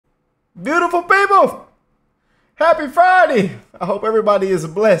Beautiful people, happy Friday. I hope everybody is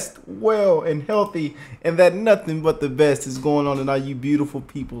blessed, well, and healthy, and that nothing but the best is going on in all you beautiful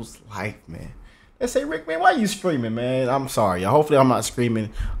people's life, man. They say, Rick, man, why you screaming, man? I'm sorry, y'all. Hopefully I'm not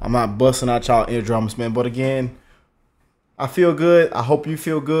screaming. I'm not busting out y'all eardrums, man. But again, I feel good. I hope you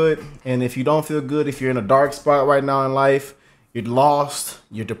feel good. And if you don't feel good, if you're in a dark spot right now in life, you're lost,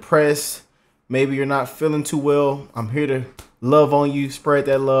 you're depressed, maybe you're not feeling too well, I'm here to love on you, spread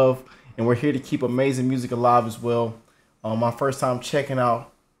that love. And we're here to keep amazing music alive as well. My first time checking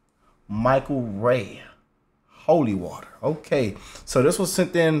out Michael Ray, Holy Water. Okay, so this was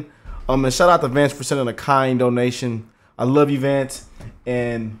sent in. And shout out to Vance for sending a kind donation. I love you, Vance.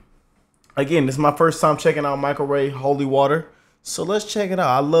 And again, this is my first time checking out Michael Ray, Holy Water. So let's check it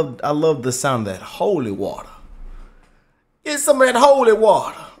out. I love the sound of that holy water. Get some of that holy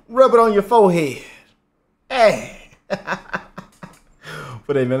water. Rub it on your forehead. Hey.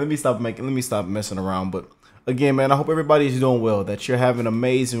 But hey, man, let me stop messing around. But again, man, I hope everybody's doing well, that you're having an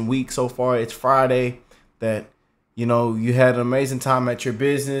amazing week so far. It's Friday, that you know you had an amazing time at your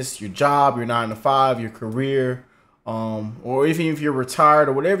business, your job, your 9 to 5, your career, or even if you're retired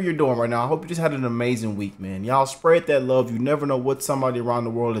or whatever you're doing right now. I hope you just had an amazing week, man. Y'all spread that love. You never know what somebody around the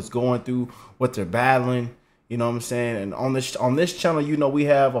world is going through, what they're battling. You know what I'm saying? And on this channel, you know, we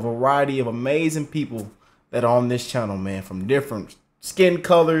have a variety of amazing people that are on this channel, man, from different skin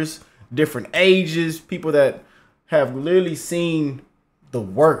colors, different ages, people that have literally seen the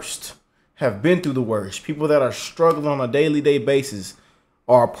worst, have been through the worst, people that are struggling on a daily basis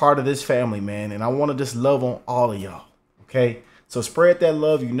are a part of this family, man. And I want to just love on all of y'all. Okay, so spread that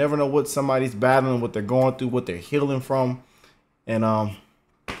love. You never know what somebody's battling, what they're going through, what they're healing from. And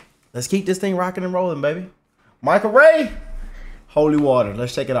let's keep this thing rocking and rolling, baby. Michael Ray, Holy Water.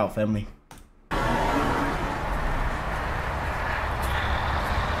 Let's check it out, family.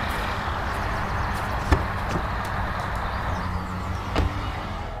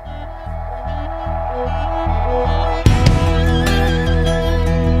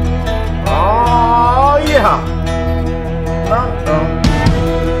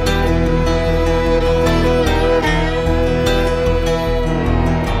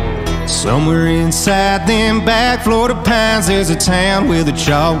 Somewhere inside them back Florida pines, there's a town with a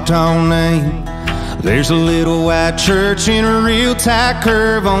Choctaw name. There's a little white church in a real tight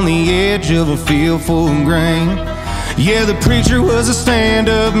curve on the edge of a field full of grain. Yeah, the preacher was a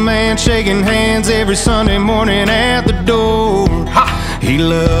stand-up man, shaking hands every Sunday morning at the door. He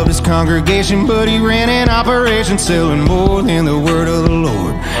loved his congregation, but he ran an operation selling more than the word of the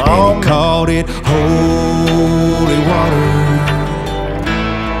Lord. And he called it holy water.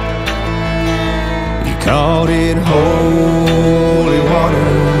 Called it holy water.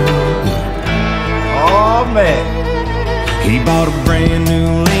 Oh man. He bought a brand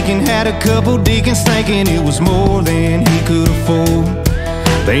new Lincoln, had a couple deacons thinking it was more than he could afford.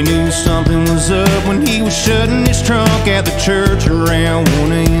 They knew something was up when he was shutting his trunk at the church around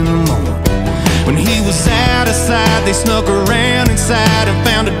 1 a.m. in the morning. When he was out of sight, they snuck around inside and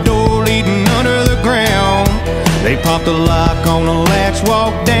found a door leading under the ground. They popped the lock on the latch,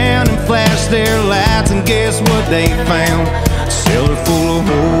 walked down and flashed their lights, and guess what they found? A cellar full of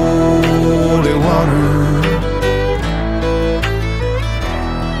holy water.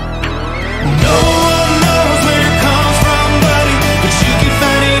 No one knows where it comes from, buddy, but you can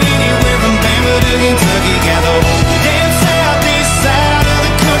find it anywhere from Bama to Kentucky. Got the whole damn southeast side of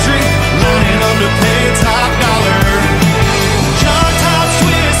the country lining up to pay a top dollar. John top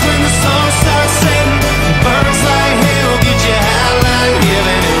Swiss when the sun starts setting, burns like hell, get you high like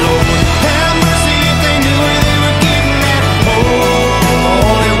heaven. And Lord, have mercy if they knew where they were getting that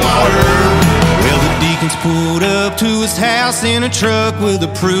holy water. Well, the deacons pulled up to his house in a truck with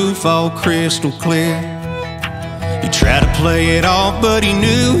the proof all crystal clear. He tried to play it off, but he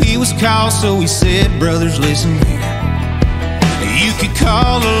knew he was caught, so he said, brothers, listen here. You could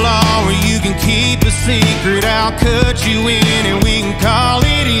call the law or you can keep a secret. I'll cut you in and we can call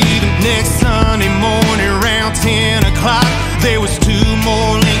it even. Next Sunday morning around 10 o'clock, there was 2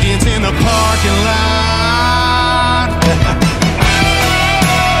 more Lincolns in the parking lot.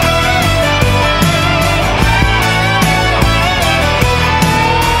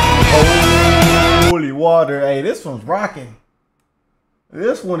 Holy water. Hey, this one's rocking.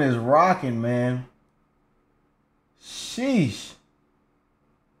 This one is rocking, man. Sheesh.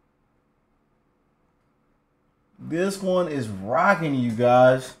 This one is rocking, you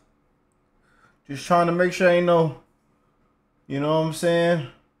guys. Just trying to make sure ain't no, you know what I'm saying?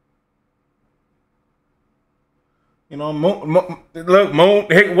 You know,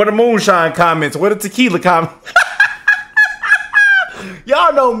 look, hey, what are moonshine comments? What are tequila comments?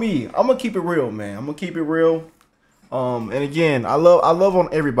 Y'all know me. I'm gonna keep it real, man. I'm gonna keep it real. And again, I love on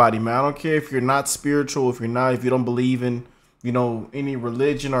everybody, man. I don't care if you're not spiritual, if you don't believe in, any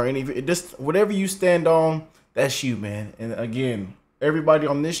religion or just whatever you stand on, that's you, man. And again, everybody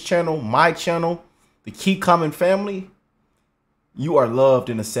on this channel, my channel, the Key Common family, you are loved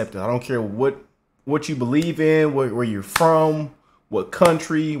and accepted. I don't care what you believe in, where you're from, what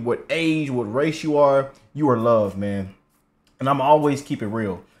country, what age, what race you are loved, man. And I'm always keep it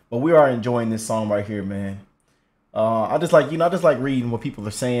real. But we are enjoying this song right here, man. I just like reading what people are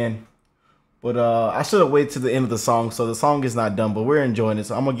saying. But I should have waited to the end of the song, so the song is not done. But we're enjoying it,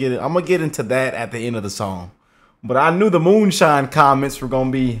 so I'm gonna get into that at the end of the song. But I knew the moonshine comments were gonna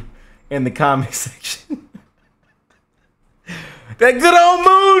be in the comment section. That good old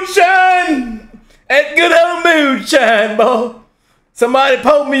moonshine, that good old moonshine, boy. Somebody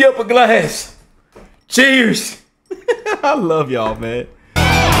pour me up a glass. Cheers. I love y'all, man.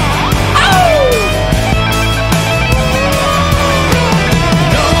 Oh!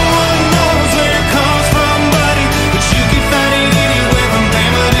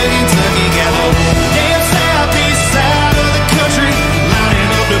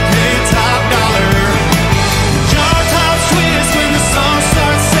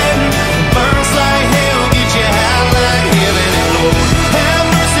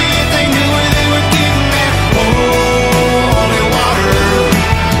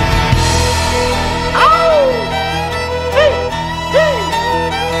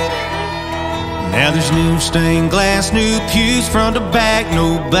 There's new stained glass, new pews front to back.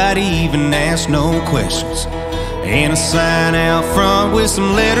 Nobody even asked no questions. And a sign out front with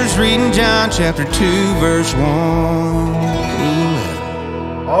some letters reading John chapter 2 verse 1.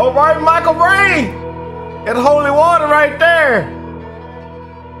 All right, Michael Ray. That holy water right there.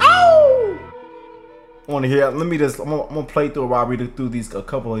 Oh! I want to hear. I'm gonna play through while I read through a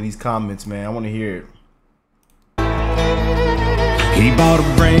couple of these comments, man. I want to hear it. He bought a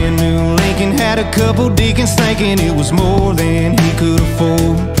brand new Lincoln, had a couple deacons thinking it was more than he could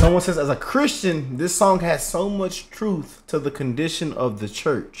afford. Someone says, as a Christian, this song has so much truth to the condition of the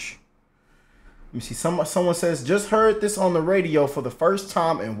church. Let me see. Someone says, just heard this on the radio for the first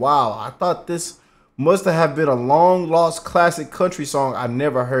time, and wow, I thought this must have been a long lost classic country song I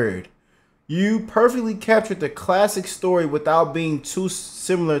never heard. You perfectly captured the classic story without being too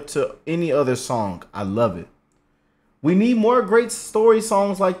similar to any other song. I love it. We need more great story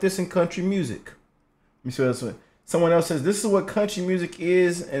songs like this in country music. Let me see what else. Someone else says, this is what country music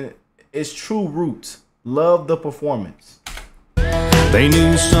is and its true roots. Love the performance. They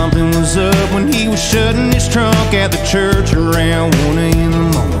knew something was up when he was shutting his trunk at the church around 1 in the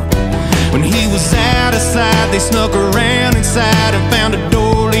morning. When he was out of sight, they snuck around inside and found a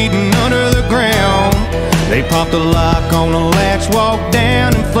door leading under the ground. They popped the lock on the latch, walked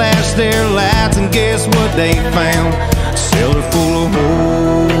down and flashed their lights, and guess what they found? A cellar full of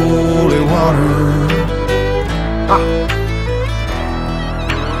holy water.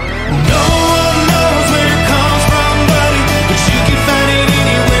 No one knows where it comes from, buddy, but you can find it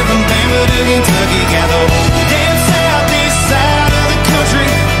anywhere from Bama to Kentucky. Got the whole damn southeast side of the country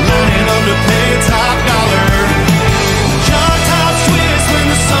lining up to pay top dollar. Jar top twist when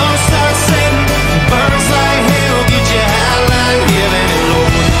the sun starts setting, burns like hell, get you high like heaven. And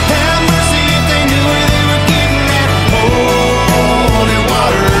Lord, have mercy if they knew where they were getting that holy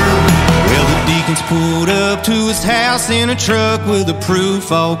water. Well, the deacons pulled up to his house in a truck with the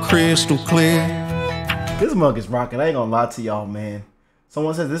proof all crystal clear. This mug is rocking. I ain't gonna lie to y'all, man.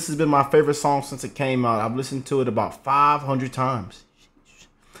 Someone says this has been my favorite song since it came out. I've listened to it about 500 times.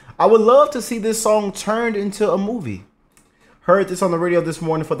 I would love to see this song turned into a movie. Heard this on the radio this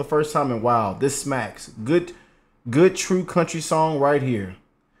morning for the first time, and wow, this smacks. Good true country song right here.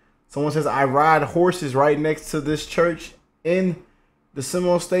 Someone says, I ride horses right next to this church in the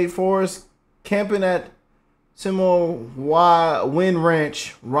Seminole State Forest, camping at Seminole Wind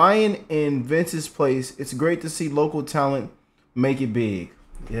Ranch, Ryan and Vince's place. It's great to see local talent make it big.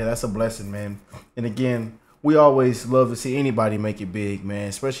 Yeah, that's a blessing, man. And again, we always love to see anybody make it big, man,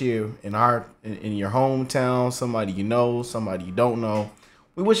 especially in your hometown, somebody you know, somebody you don't know.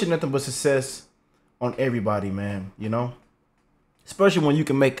 We wish you nothing but success on everybody, man, you know, especially when you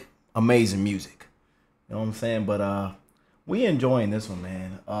can make amazing music. You know what I'm saying? But we enjoying this one,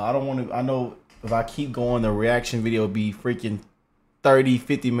 man. I know if I keep going, the reaction video will be freaking 30,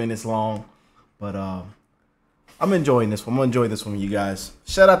 50 minutes long. But I'm enjoying this one. I'm enjoying this one with you guys.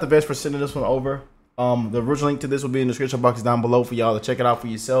 Shout out to Vest for sending this one over. The original link to this will be in the description box down below for y'all to check it out for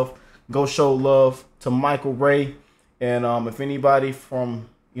yourself. Go show love to Michael Ray. And if anybody from,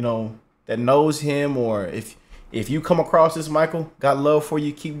 that knows him, or if If you come across this, Michael, got love for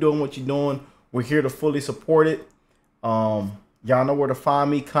you. Keep doing what you're doing. We're here to fully support it. Y'all know where to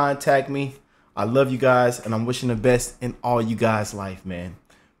find me. Contact me. I love you guys, and I'm wishing the best in all you guys' life, man.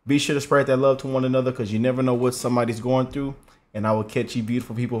 Be sure to spread that love to one another, because you never know what somebody's going through. And I will catch you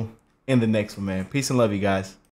beautiful people in the next one, man. Peace and love, you guys.